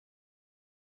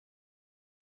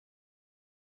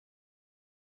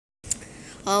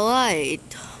Alright,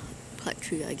 part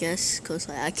 3 I guess, cause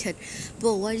I can.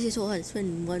 Bro, why is it so hard to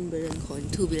spend 1 billion coin,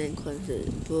 2 billion coins?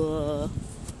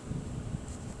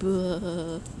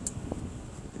 Bruh.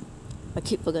 I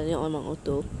keep forgetting on my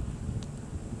auto.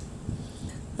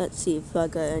 Let's see if I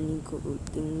got any good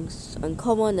things.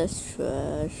 Uncommon, that's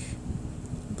trash.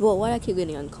 Bro, why I keep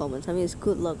getting uncommons? I mean, it's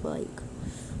good luck, but like,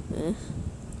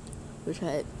 Wish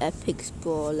I had epics,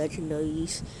 bro,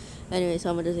 legendaries. Anyways,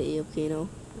 I'm gonna just AFK now.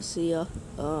 See ya.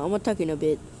 I'm gonna talk in a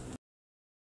bit.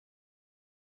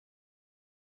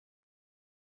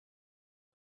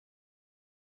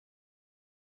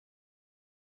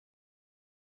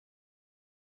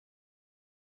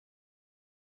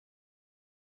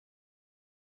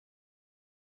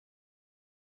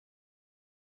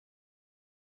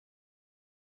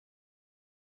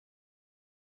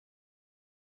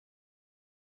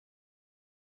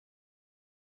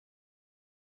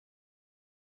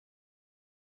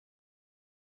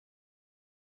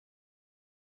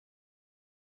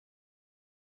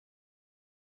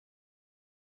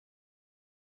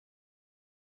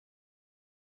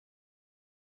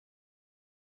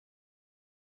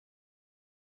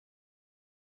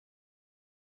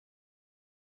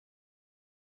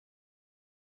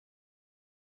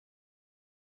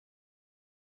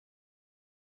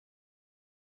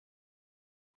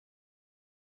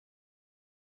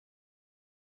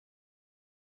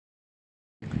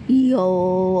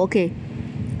 Yo, okay.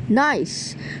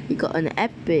 Nice! We got an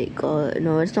epic,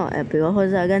 no, it's not epic. What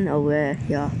was that again? A rare,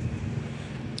 yeah.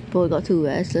 But we got 2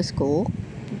 rares, let's go.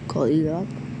 Got it up.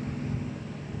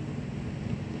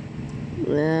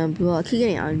 Bro, I keep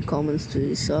getting uncommons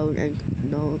too, so, and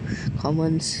no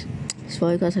commons. It's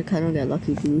probably because I kind of get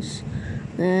lucky boosts.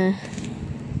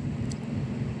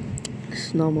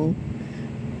 It's normal.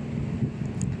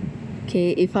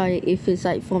 Okay, if it's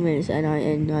like 4 minutes and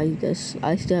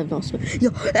I still have not spent. Yo,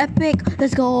 epic!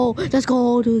 Let's go,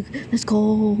 dude. Let's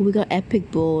go. We got epic,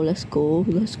 bro. Let's go.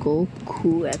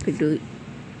 Cool epic, dude.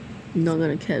 Not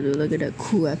gonna care, dude. Look at that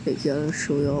cool epic here. I'll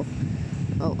show you off.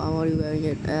 Oh, I'm already wearing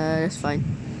it. That's fine.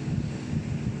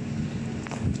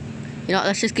 You know,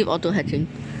 let's just keep auto hatching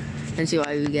and see what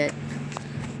we get.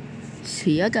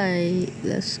 See ya, guys.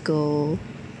 Let's go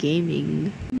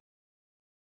gaming.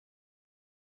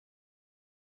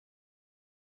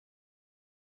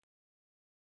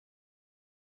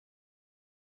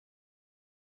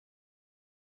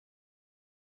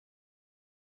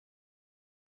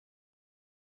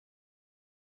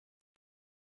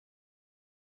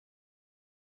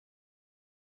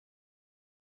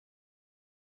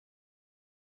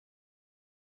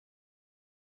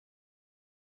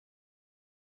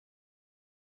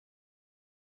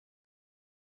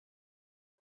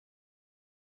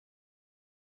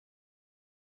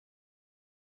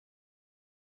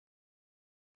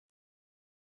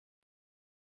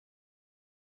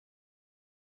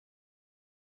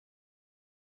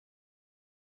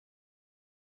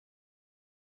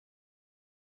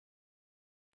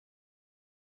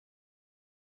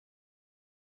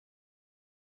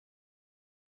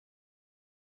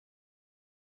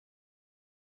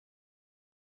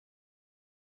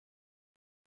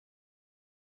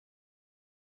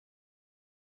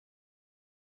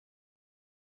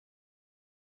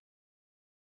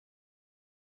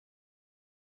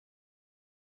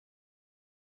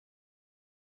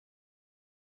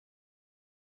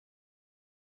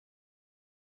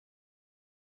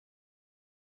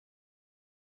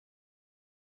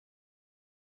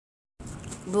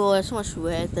 Bro, there's so much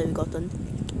rare that we gotten.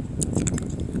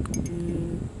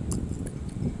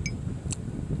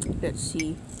 Let's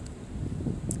see.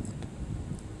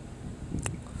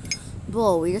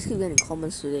 Bro, we just keep getting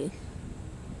commons today.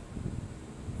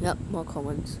 Yep, more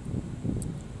commons.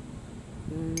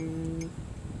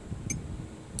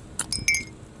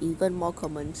 Even more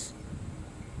commons.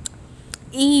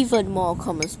 Even more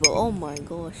commons, bro. Oh my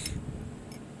gosh.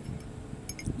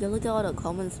 Yo, look at all the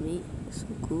commons, mate. It's so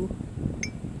cool.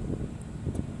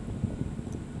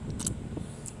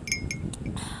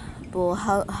 Bro,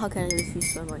 how can I just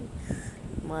use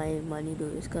my money,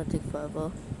 dude? It's gonna take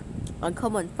forever.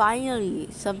 Uncommon, finally!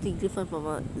 Something different from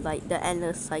like the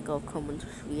endless cycle of commons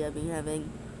we have been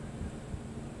having.